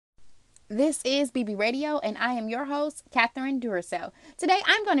This is BB Radio, and I am your host, Catherine Duracell. Today,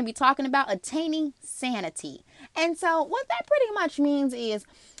 I'm going to be talking about attaining sanity. And so, what that pretty much means is,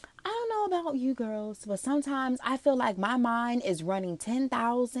 I don't know about you girls, but sometimes I feel like my mind is running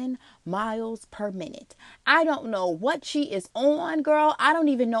 10,000 miles per minute. I don't know what she is on, girl. I don't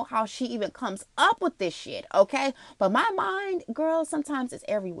even know how she even comes up with this shit, okay? But my mind, girl, sometimes is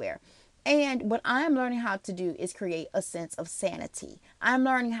everywhere. And what I'm learning how to do is create a sense of sanity. I'm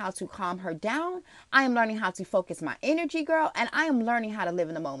learning how to calm her down. I am learning how to focus my energy, girl. And I am learning how to live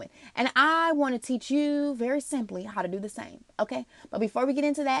in the moment. And I want to teach you very simply how to do the same. Okay. But before we get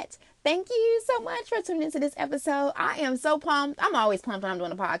into that, thank you so much for tuning into this episode. I am so pumped. I'm always pumped when I'm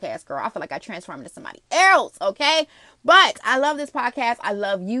doing a podcast, girl. I feel like I transform into somebody else. Okay. But I love this podcast. I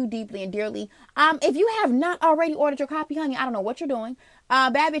love you deeply and dearly. If you have not already ordered your copy, honey, I don't know what you're doing.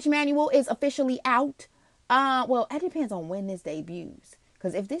 Bad Bitch Manual is officially out. Well, it depends on when this debuts.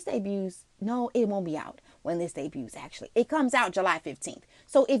 Because if this debuts, no, it won't be out when this debuts, actually. It comes out July 15th.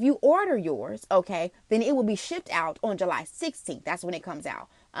 So if you order yours, okay, then it will be shipped out on July 16th. That's when it comes out.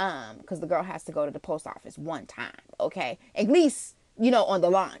 Because the girl has to go to the post office one time, okay? At least, on the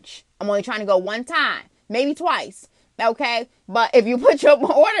launch. I'm only trying to go one time, maybe twice, okay? But if you put your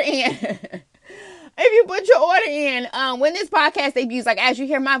order in... If you put your order in, when this podcast debuts, like as you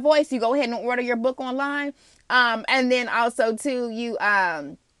hear my voice, you go ahead and order your book online. And then also too, you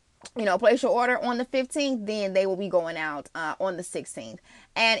place your order on the 15th, then they will be going out on the 16th.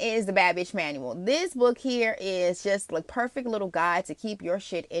 And it is the Bad Bitch Manual. This book here is just like perfect little guide to keep your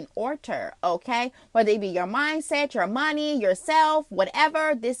shit in order, okay? Whether it be your mindset, your money, yourself,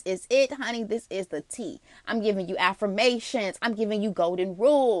 whatever, this is it, honey. This is the tea. I'm giving you affirmations. I'm giving you golden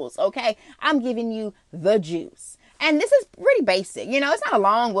rules, okay? I'm giving you the juice. And this is pretty basic. It's not a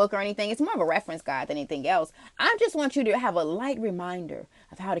long book or anything. It's more of a reference guide than anything else. I just want you to have a light reminder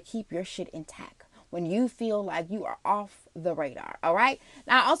of how to keep your shit intact when you feel like you are off the radar. All right.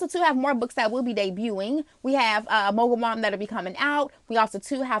 Now, I also too have more books that will be debuting. We have Mogul Mom that'll be coming out. We also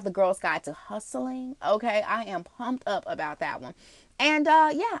too have The Girl's Guide to Hustling. Okay. I am pumped up about that one. And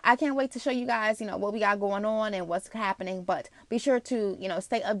I can't wait to show you guys, what we got going on and what's happening. But be sure to,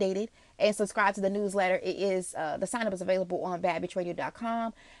 stay updated and subscribe to the newsletter. It is the sign up is available on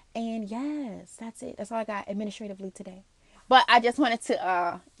badbitchradio.com. And yes, that's it. That's all I got administratively today. But I just wanted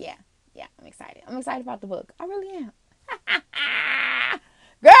to, I'm excited. I'm excited about the book. I really am.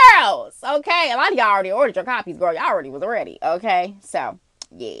 Girls, okay. A lot of y'all already ordered your copies, girl. Y'all already was ready, okay? So,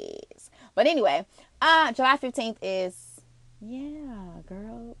 yes. But anyway, July 15th is... yeah,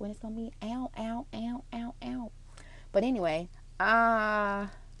 girl, when it's gonna be out. But anyway,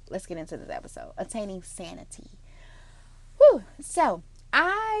 let's get into this episode. Attaining sanity. Whew. So,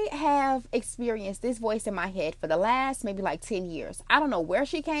 I have experienced this voice in my head for the last maybe like 10 years. I don't know where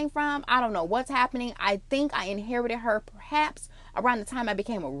she came from. I don't know what's happening. I think I inherited her perhaps around the time I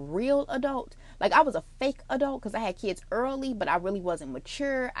became a real adult. Like I was a fake adult because I had kids early, but I really wasn't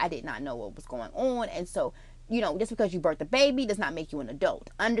mature. I did not know what was going on. And so just because you birthed a baby does not make you an adult.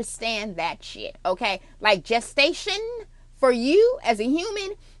 Understand that shit, okay? Like gestation for you as a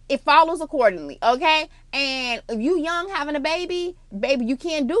human, it follows accordingly, okay? And if you young having a baby, you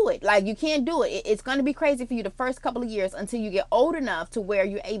can't do it. Like you can't do it. It's going to be crazy for you the first couple of years until you get old enough to where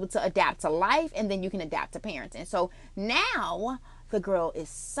you're able to adapt to life and then you can adapt to parenting. So now the girl is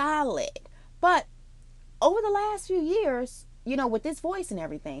solid. But over the last few years, with this voice and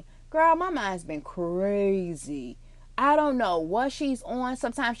everything, girl, my mind's been crazy. I don't know what she's on.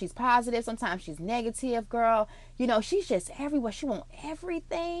 Sometimes she's positive. Sometimes she's negative, girl. She's just everywhere. She wants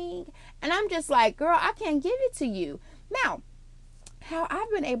everything. And I'm just like, girl, I can't give it to you. Now, how I've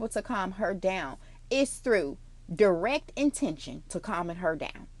been able to calm her down is through direct intention to calming her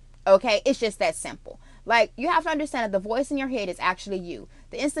down. Okay? It's just that simple. Like, you have to understand that the voice in your head is actually you.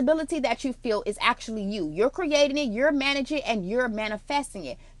 The instability that you feel is actually you. You're creating it, you're managing it, and you're manifesting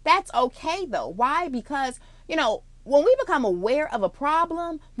it. That's okay, though. Why? Because, when we become aware of a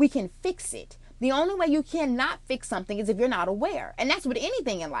problem, we can fix it. The only way you cannot fix something is if you're not aware. And that's with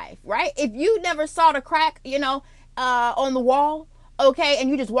anything in life, right? If you never saw the crack, on the wall, okay, and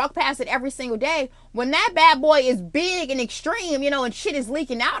you just walk past it every single day, when that bad boy is big and extreme, and shit is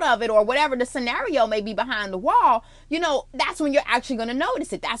leaking out of it or whatever the scenario may be behind the wall, that's when you're actually going to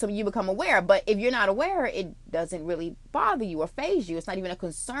notice it. That's when you become aware. But if you're not aware, it doesn't really bother you or faze you. It's not even a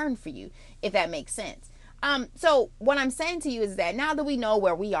concern for you, if that makes sense. So what I'm saying to you is that now that we know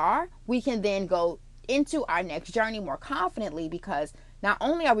where we are, we can then go into our next journey more confidently because not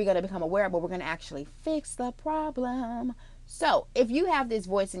only are we going to become aware, but we're going to actually fix the problem. So if you have this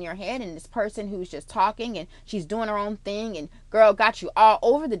voice in your head and this person who's just talking and she's doing her own thing and girl got you all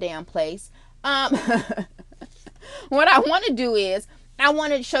over the damn place, what I want to do is I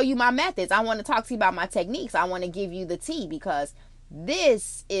want to show you my methods. I want to talk to you about my techniques. I want to give you the tea because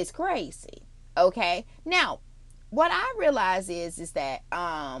this is crazy. Okay. Now, what I realize is that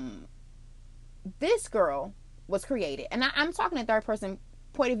this girl was created, and I'm talking in third person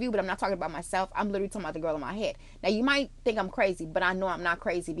point of view, but I'm not talking about myself. I'm literally talking about the girl in my head. Now, you might think I'm crazy, but I know I'm not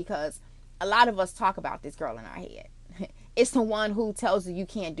crazy because a lot of us talk about this girl in our head. It's the one who tells you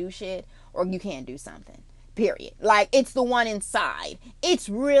can't do shit or you can't do something. Period. Like, it's the one inside. It's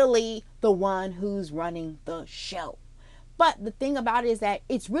really the one who's running the show. But the thing about it is that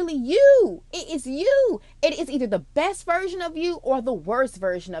it's really you. It is you. It is either the best version of you or the worst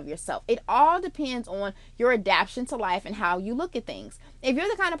version of yourself. It all depends on your adaptation to life and how you look at things. If you're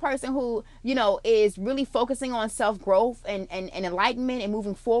the kind of person who, is really focusing on self-growth and enlightenment and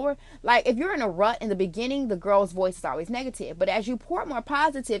moving forward, like if you're in a rut in the beginning, the girl's voice is always negative. But as you pour more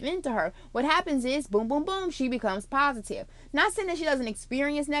positive into her, what happens is, boom, boom, boom, she becomes positive. Not saying that she doesn't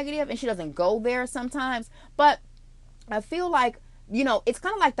experience negative and she doesn't go there sometimes, but I feel like, it's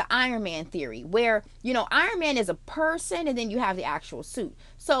kind of like the Iron Man theory where, Iron Man is a person and then you have the actual suit.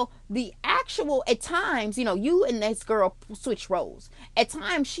 So the actual, at times, you and this girl switch roles. At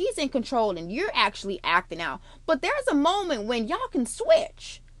times she's in control and you're actually acting out. But there's a moment when y'all can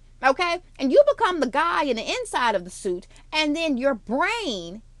switch. Okay. And you become the guy in the inside of the suit and then your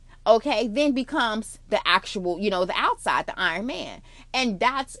brain, okay, then becomes the actual, the outside, the Iron Man. And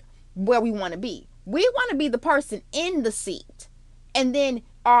that's where we want to be. We want to be the person in the seat. And then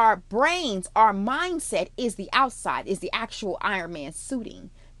our brains, our mindset is the outside, is the actual Iron Man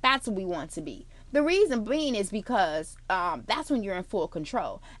suiting. That's what we want to be. The reason being is because that's when you're in full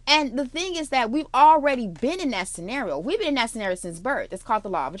control. And the thing is that we've already been in that scenario. We've been in that scenario since birth. It's called the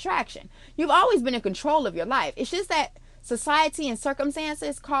law of attraction. You've always been in control of your life. It's just that society and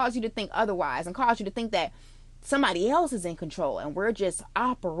circumstances cause you to think otherwise and cause you to think that somebody else is in control and we're just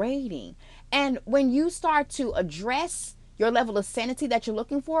operating. And when you start to address your level of sanity that you're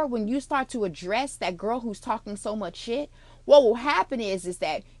looking for, when you start to address that girl who's talking so much shit, what will happen is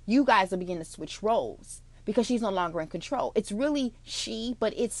that you guys will begin to switch roles because she's no longer in control. It's really she,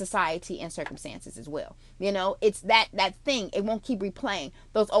 but it's society and circumstances as well. It's that thing. It won't keep replaying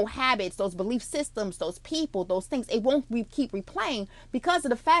those old habits, those belief systems, those people, those things. It won't keep replaying because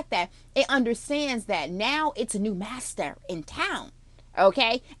of the fact that it understands that now it's a new master in town.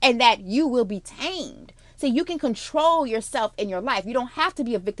 Okay. And that you will be tamed. So you can control yourself in your life. You don't have to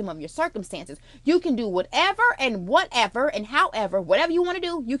be a victim of your circumstances. You can do whatever and however, whatever you want to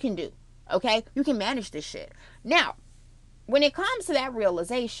do, you can do. Okay? You can manage this shit. Now, when it comes to that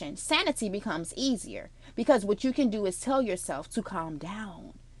realization, sanity becomes easier because what you can do is tell yourself to calm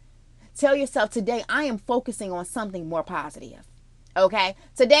down. Tell yourself, today I am focusing on something more positive. Okay?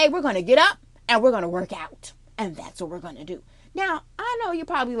 Today we're going to get up and we're going to work out. And that's what we're going to do. Now, I know you're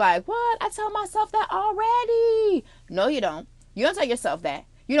probably like, what? I tell myself that already. No, you don't. You don't tell yourself that.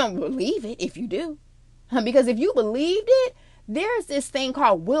 You don't believe it if you do. Because if you believed it, there's this thing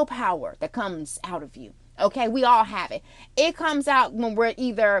called willpower that comes out of you. Okay, we all have it. It comes out when we're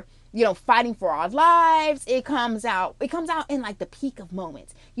either, fighting for our lives. It comes out in like the peak of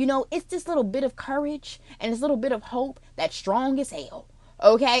moments. It's this little bit of courage and this little bit of hope that's strong as hell.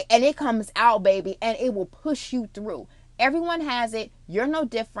 Okay, and it comes out, baby, and it will push you through. Everyone has it. You're no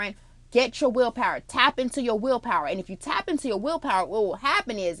different. Get your willpower. Tap into your willpower. And if you tap into your willpower, what will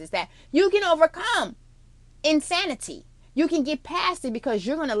happen is that you can overcome insanity. You can get past it because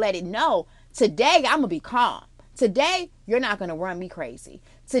you're going to let it know, today I'm going to be calm. Today, you're not going to run me crazy.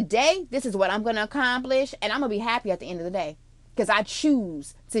 Today, this is what I'm going to accomplish. And I'm going to be happy at the end of the day because I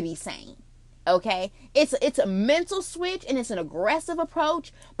choose to be sane. Okay, it's a mental switch and it's an aggressive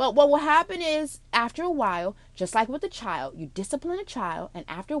approach. But what will happen is after a while, just like with the child, you discipline a child, and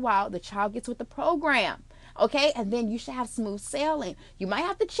after a while, the child gets with the program. Okay, and then you should have smooth sailing. You might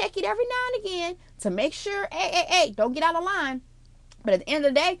have to check it every now and again to make sure, hey, don't get out of line. But at the end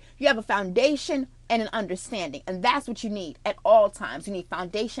of the day, you have a foundation and an understanding. And that's what you need at all times. You need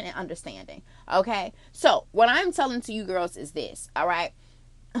foundation and understanding. Okay, so what I'm telling to you girls is this. All right.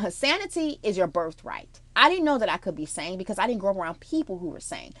 Sanity is your birthright. I didn't know that I could be sane because I didn't grow up around people who were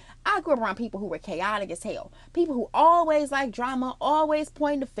sane. I grew up around people who were chaotic as hell. People who always like drama, always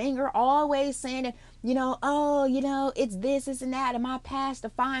pointing the finger, always saying that, it's this and that, and my past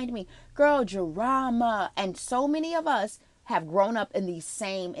defined me. Girl, drama. And so many of us have grown up in these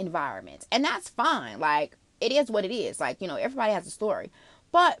same environments. And that's fine. Like, it is what it is. Like, everybody has a story.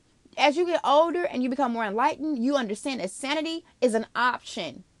 But As you get older and you become more enlightened, you understand that sanity is an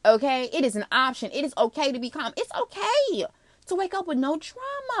option. Okay? It is an option. It is okay to be calm. It's okay to wake up with no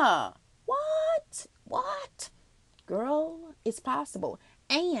drama. What? What? Girl, it's possible.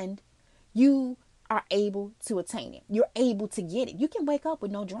 And you are able to attain it. You're able to get it. You can wake up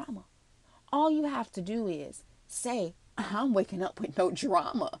with no drama. All you have to do is say, I'm waking up with no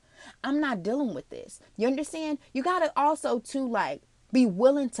drama. I'm not dealing with this. You understand? You got to also to like be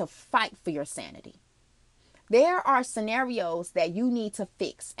willing to fight for your sanity. There are scenarios that you need to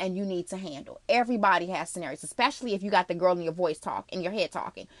fix and you need to handle. Everybody has scenarios, especially if you got the girl in your voice talk, in your head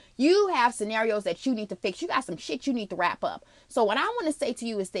talking. You have scenarios that you need to fix. You got some shit you need to wrap up. So what I want to say to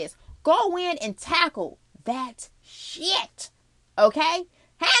you is this. Go in and tackle that shit. Okay?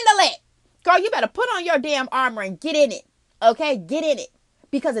 Handle it. Girl, you better put on your damn armor and get in it. Okay? Get in it.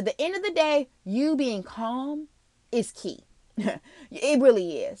 Because at the end of the day, you being calm is key. It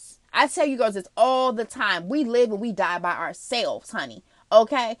really is. I tell you girls this all the time. We live and we die by ourselves, honey.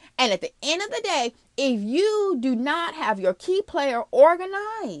 Okay? And at the end of the day, if you do not have your key player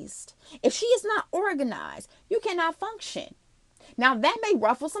organized, if she is not organized, you cannot function. Now, that may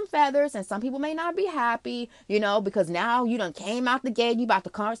ruffle some feathers and some people may not be happy, because now you done came out the gate. You about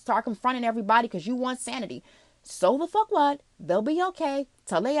to start confronting everybody because you want sanity. So the fuck what? They'll be okay.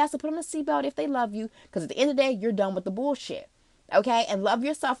 Tell their ass to put on a seatbelt if they love you, because at the end of the day, you're done with the bullshit. Okay? And love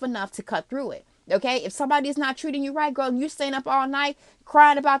yourself enough to cut through it. Okay? If somebody's not treating you right, girl, and you're staying up all night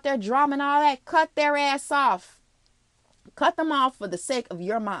crying about their drama and all that, cut their ass off. Cut them off for the sake of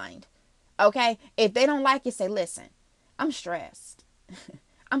your mind. Okay? If they don't like you, say, listen, I'm stressed.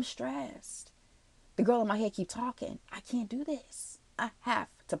 I'm stressed. The girl in my head keep talking. I can't do this. I have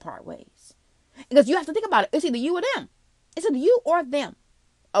to part ways. Because you have to think about it. It's either you or them. It's either you or them.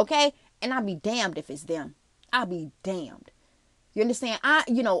 Okay? And I'll be damned if it's them. I'll be damned. You understand?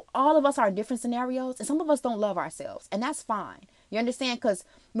 All of us are in different scenarios, and some of us don't love ourselves, and that's fine. You understand? Because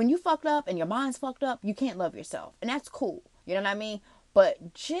when you fucked up and your mind's fucked up, you can't love yourself, and that's cool. You know what I mean?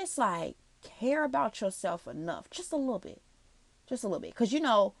 But just like care about yourself enough, just a little bit, because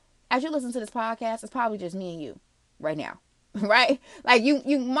as you listen to this podcast, it's probably just me and you right now, right? Like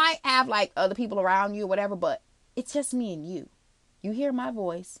you might have like other people around you or whatever, but it's just me and you. You hear my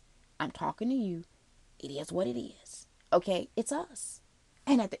voice. I'm talking to you. It is what it is. Okay, it's us.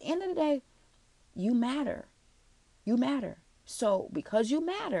 And at the end of the day, you matter. You matter. So because you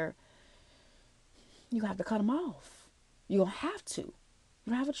matter, you have to cut them off. You're going to have to. You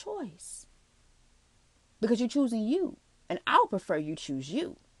don't have a choice. Because you're choosing you. And I'll prefer you choose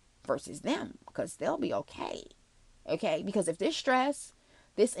you versus them, because they'll be okay. Okay? Because if this stress,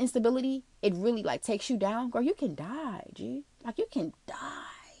 this instability, it really like takes you down, girl, you can die, G. Like you can die.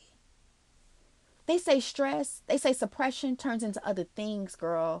 They say stress, they say suppression turns into other things,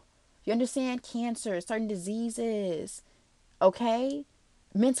 girl. You understand? Cancer, certain diseases, okay?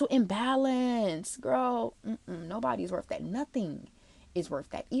 Mental imbalance, girl. Nobody's worth that. Nothing is worth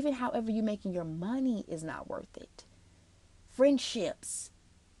that. Even however you're making your money is not worth it. Friendships,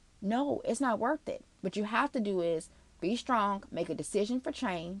 no, it's not worth it. What you have to do is be strong, make a decision for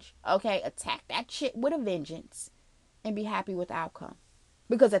change, okay? Attack that shit with a vengeance and be happy with the outcome.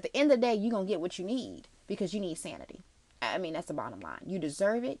 Because at the end of the day, you're going to get what you need because you need sanity. I mean, that's the bottom line. You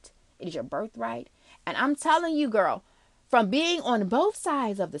deserve it. It is your birthright. And I'm telling you, girl, from being on both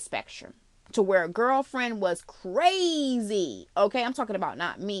sides of the spectrum to where a girlfriend was crazy. Okay, I'm talking about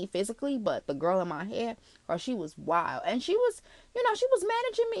not me physically, but the girl in my head. Girl, she was wild. And she was, she was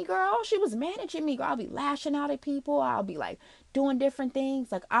managing me, girl. She was managing me, girl. I'll be lashing out at people. I'll be like doing different things.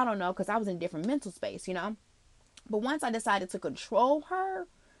 Like, I don't know, because I was in a different mental space, But once I decided to control her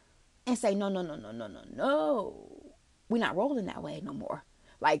and say, no, we're not rolling that way no more.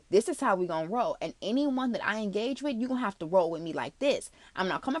 Like, this is how we going to roll. And anyone that I engage with, you're going to have to roll with me like this. I'm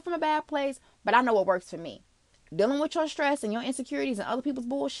not coming from a bad place, but I know what works for me. Dealing with your stress and your insecurities and other people's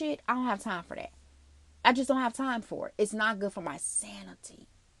bullshit, I don't have time for that. I just don't have time for it. It's not good for my sanity.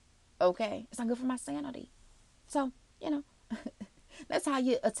 Okay? It's not good for my sanity. So, that's how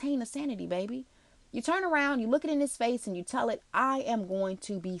you attain the sanity, baby. You turn around, you look it in his face, and you tell it, I am going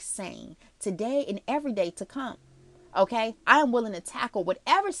to be sane today and every day to come. Okay? I am willing to tackle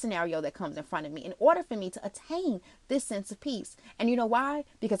whatever scenario that comes in front of me in order for me to attain this sense of peace. And you know why?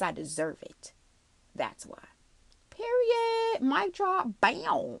 Because I deserve it. That's why. Period. Mic drop.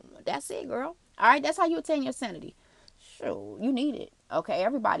 Bam. That's it, girl. All right? That's how you attain your sanity. Sure. You need it. Okay?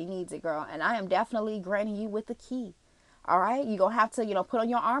 Everybody needs it, girl. And I am definitely granting you with the key. All right. You're going to have to, put on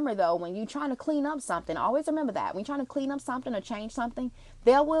your armor, though, when you're trying to clean up something. Always remember that. When you're trying to clean up something or change something,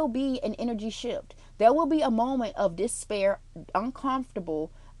 there will be an energy shift. There will be a moment of despair,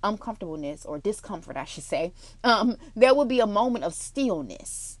 uncomfortable, uncomfortableness or discomfort, I should say, there will be a moment of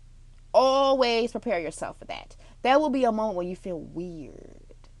stillness. Always prepare yourself for that. There will be a moment where you feel weird.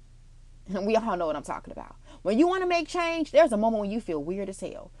 We all know what I'm talking about. When you want to make change, there's a moment when you feel weird as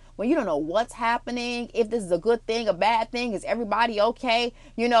hell. When you don't know what's happening, if this is a good thing, a bad thing, is everybody okay?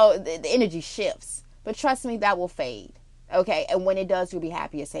 The energy shifts. But trust me, that will fade. Okay? And when it does, you'll be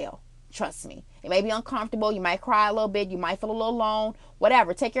happy as hell. Trust me. It may be uncomfortable. You might cry a little bit. You might feel a little alone.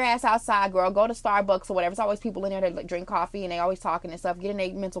 Whatever. Take your ass outside, girl. Go to Starbucks or whatever. There's always people in there that drink coffee and they always talking and stuff. Get in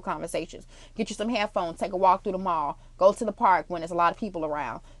their mental conversations. Get you some headphones. Take a walk through the mall. Go to the park when there's a lot of people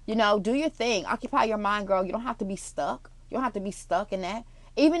around. Do your thing. Occupy your mind, girl. You don't have to be stuck. You don't have to be stuck in that.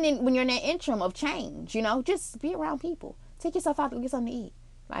 Even when you're in that interim of change, just be around people. Take yourself out to get something to eat.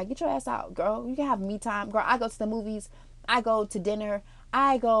 Like, get your ass out, girl. You can have me time. Girl, I go to the movies. I go to dinner.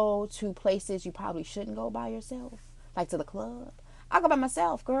 I go to places you probably shouldn't go by yourself. Like to the club. I go by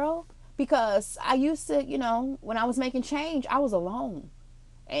myself, girl. Because I used to, when I was making change, I was alone.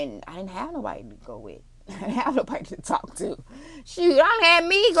 And I didn't have nobody to go with. I didn't have nobody to talk to. Shoot, I had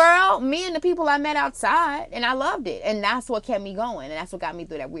me, girl. Me and the people I met outside. And I loved it. And that's what kept me going. And that's what got me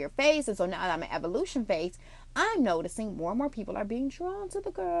through that weird phase. And so now that I'm in evolution phase, I'm noticing more and more people are being drawn to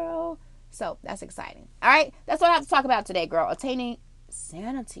the girl. So that's exciting. All right. That's what I have to talk about today, girl. Attaining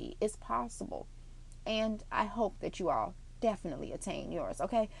sanity is possible. And I hope that you all definitely attain yours.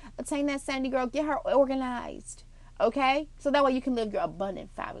 Okay. Attain that sanity, girl. Get her organized. Okay. So that way you can live your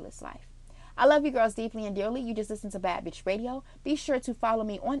abundant, fabulous life. I love you girls deeply and dearly. You just listened to Bad Bitch Radio. Be sure to follow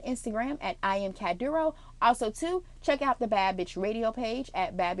me on Instagram at I am Caduro. Also, too, check out the Bad Bitch Radio page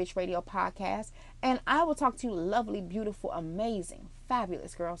at Bad Bitch Radio Podcast. And I will talk to you lovely, beautiful, amazing,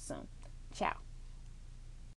 fabulous girls soon. Ciao.